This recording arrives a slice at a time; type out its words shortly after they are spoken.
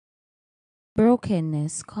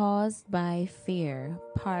Brokenness Caused by Fear,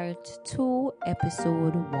 Part 2,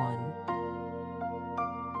 Episode 1.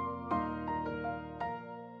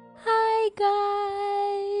 Hi,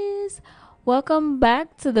 guys! Welcome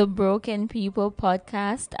back to the Broken People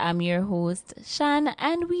podcast. I'm your host, Shan,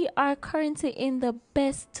 and we are currently in the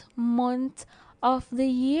best month of the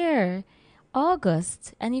year,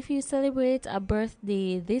 August. And if you celebrate a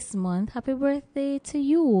birthday this month, happy birthday to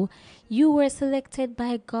you. You were selected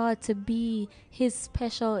by God to be His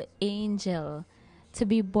special angel, to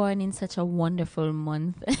be born in such a wonderful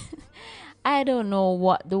month. I don't know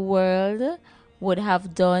what the world would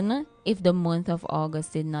have done if the month of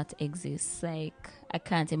August did not exist. Like, I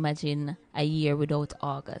can't imagine a year without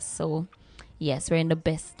August. So, yes, we're in the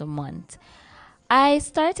best month. I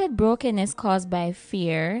started Brokenness Caused by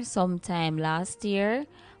Fear sometime last year,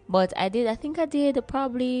 but I think I did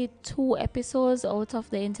probably 2 episodes out of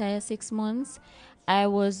the entire 6 months. I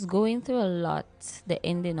was going through a lot the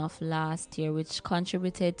ending of last year, which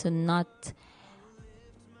contributed to not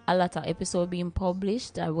a lot of episodes being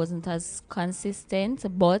published. I wasn't as consistent,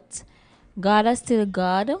 but God is still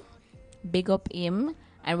God. Big up Him.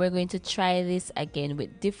 And we're going to try this again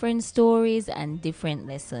with different stories and different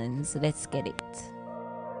lessons. Let's get it.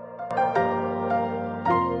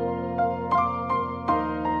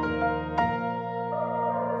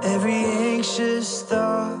 Every anxious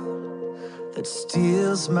thought that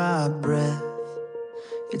steals my breath,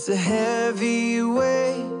 it's a heavy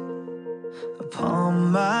weight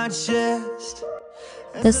upon my chest.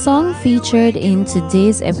 The song featured in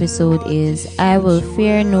today's episode is I Will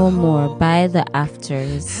Fear No More by The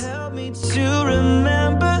Afters. Help me to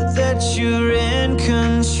remember that you're in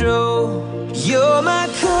control. You're my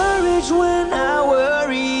courage when I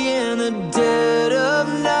worry in the dead of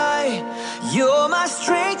night. You're my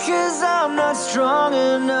strength 'cause I'm not strong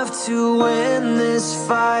enough to win this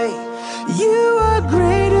fight. You are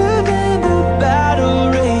greater than the battle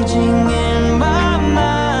raging in my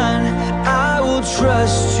mind. I will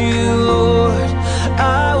trust you, Lord.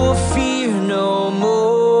 I will fear no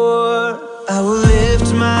more. I will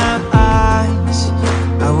lift my eyes.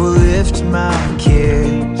 I will lift my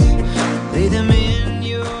cares. Lay them in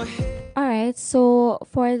your hands. Alright, so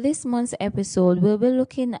for this month's episode, we'll be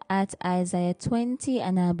looking at Isaiah 20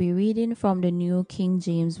 and I'll be reading from the New King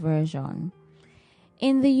James Version.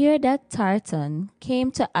 In the year that Tartan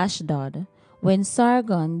came to Ashdod, when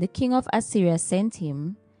Sargon, the king of Assyria, sent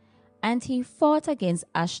him, and he fought against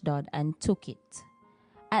Ashdod and took it.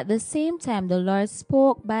 At the same time, the Lord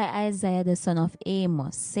spoke by Isaiah the son of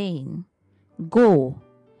Amos, saying, Go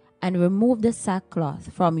and remove the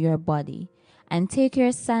sackcloth from your body, and take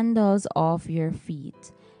your sandals off your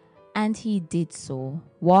feet. And he did so,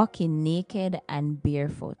 walking naked and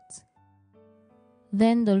barefoot.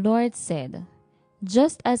 Then the Lord said,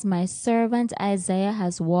 Just as my servant Isaiah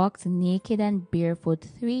has walked naked and barefoot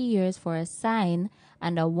 3 years for a sign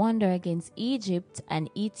and a wonder against Egypt and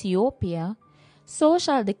Ethiopia, so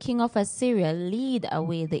shall the king of Assyria lead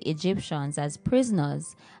away the Egyptians as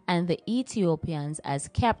prisoners and the Ethiopians as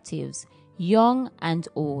captives, young and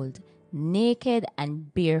old, naked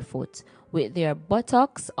and barefoot, with their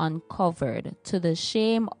buttocks uncovered, to the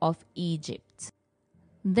shame of Egypt.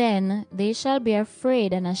 Then they shall be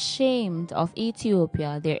afraid and ashamed of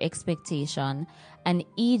Ethiopia, their expectation, and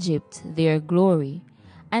Egypt, their glory.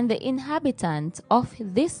 And the inhabitant of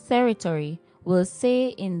this territory will say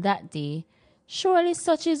in that day, Surely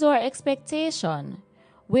such is our expectation,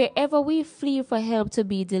 wherever we flee for help to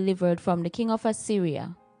be delivered from the king of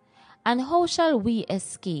Assyria. And how shall we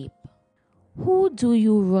escape? Who do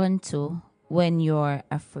you run to when you're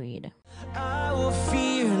afraid? I will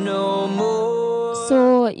fear no more.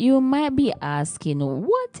 So you might be asking,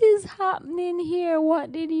 what is happening here?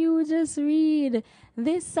 What did you just read?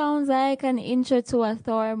 This sounds like an intro to a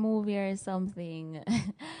Thor movie or something.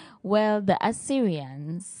 Well, the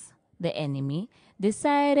Assyrians, the enemy,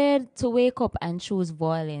 decided to wake up and choose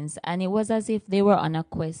violence, and it was as if they were on a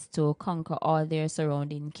quest to conquer all their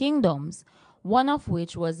surrounding kingdoms, one of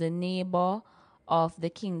which was the neighbor of the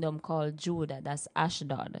kingdom called Judah, that's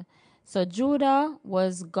Ashdod. So Judah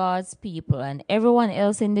was God's people, and everyone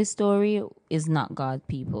else in this story is not God's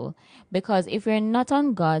people. Because if you're not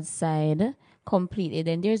on God's side completely,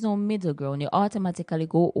 then there's no middle ground. You automatically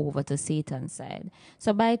go over to Satan's side.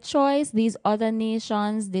 So by choice, these other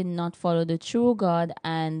nations did not follow the true God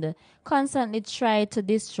and constantly tried to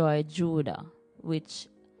destroy Judah, which,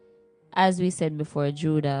 as we said before,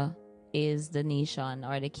 Judah is the nation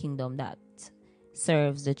or the kingdom that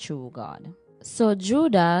serves the true God. So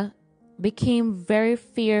Judah became very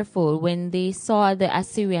fearful when they saw the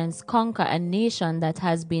Assyrians conquer a nation that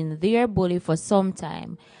has been their bully for some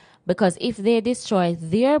time. Because if they destroy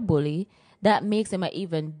their bully, that makes them an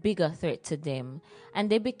even bigger threat to them. And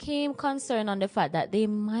they became concerned on the fact that they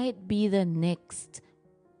might be the next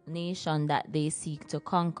nation that they seek to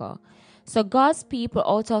conquer. So God's people,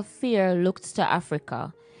 out of fear, looked to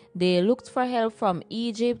Africa. They looked for help from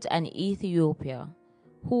Egypt and Ethiopia,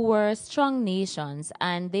 who were strong nations,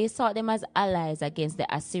 and they saw them as allies against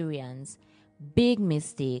the Assyrians. Big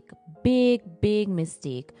mistake, big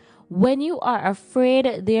mistake. When you are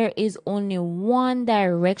afraid, there is only one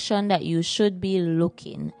direction that you should be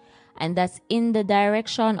looking, and that's in the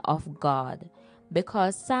direction of God.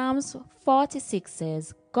 Because Psalms 46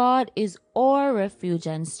 says, God is our refuge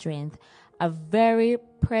and strength, a very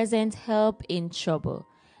present help in trouble.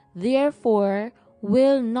 Therefore,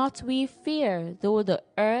 will not we fear, though the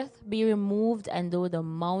earth be removed and though the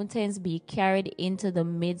mountains be carried into the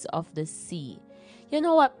midst of the sea? You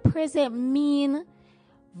know what present mean?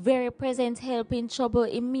 Very present help in trouble.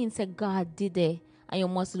 It means that God did it and you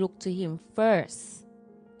must look to him first.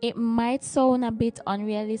 It might sound a bit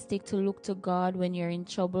unrealistic to look to God when you're in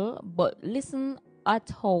trouble, but listen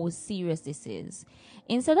at how serious this is.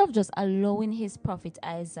 Instead of just allowing his prophet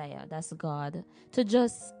Isaiah, that's God, to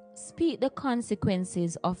just speak the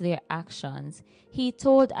consequences of their actions, he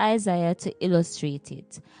told Isaiah to illustrate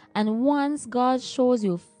it. And once God shows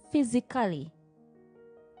you physically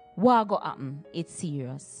what go happen, it's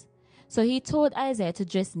serious. So he told Isaiah to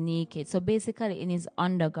dress naked, so basically in his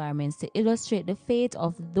undergarments, to illustrate the fate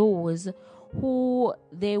of those who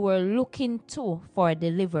they were looking to for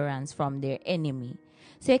deliverance from their enemy.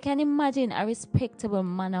 So you can imagine a respectable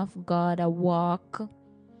man of God a walk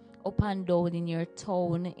up and down in your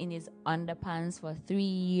town in his underpants for 3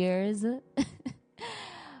 years.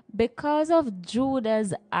 Because of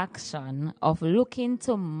Judah's action of looking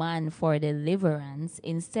to man for deliverance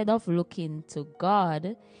instead of looking to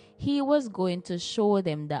God, he was going to show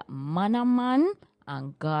them that man a man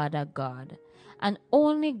and God a God. And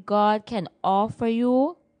only God can offer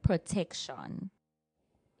you protection.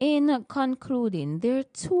 In concluding, there are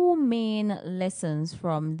two main lessons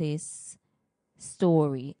from this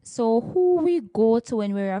story. So who we go to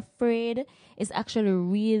when we're afraid is actually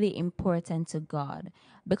really important to God,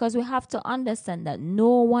 because we have to understand that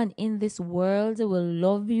no one in this world will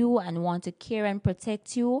love you and want to care and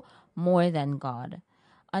protect you more than God.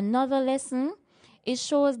 Another lesson, it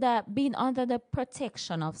shows that being under the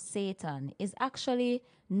protection of Satan is actually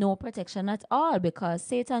no protection at all, because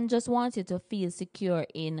Satan just wants you to feel secure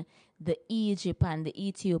in the Egypt and the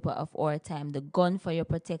Ethiopia of our time, the gun for your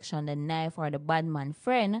protection, the knife or the bad man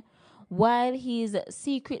friend, while he's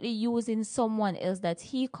secretly using someone else that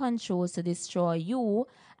he controls to destroy you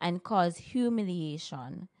and cause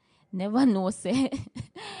humiliation. Never know, say,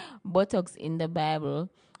 buttocks in the Bible.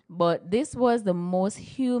 But this was the most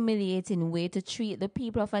humiliating way to treat the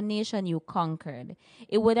people of a nation you conquered.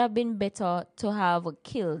 It would have been better to have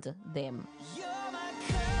killed them.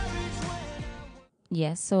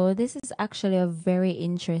 Yes, so this is actually a very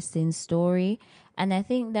interesting story. And I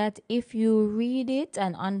think that if you read it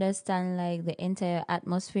and understand like the entire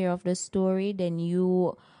atmosphere of the story, then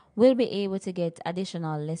you will be able to get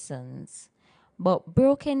additional lessons. But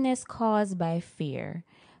brokenness caused by fear.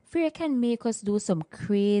 Fear can make us do some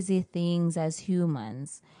crazy things as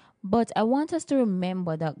humans. But I want us to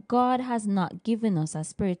remember that God has not given us a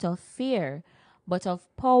spirit of fear, but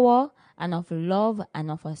of power and of love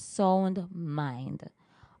and of a sound mind.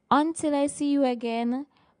 Until I see you again,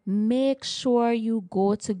 make sure you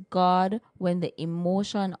go to God when the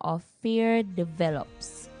emotion of fear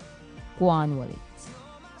develops. Go on, Wally.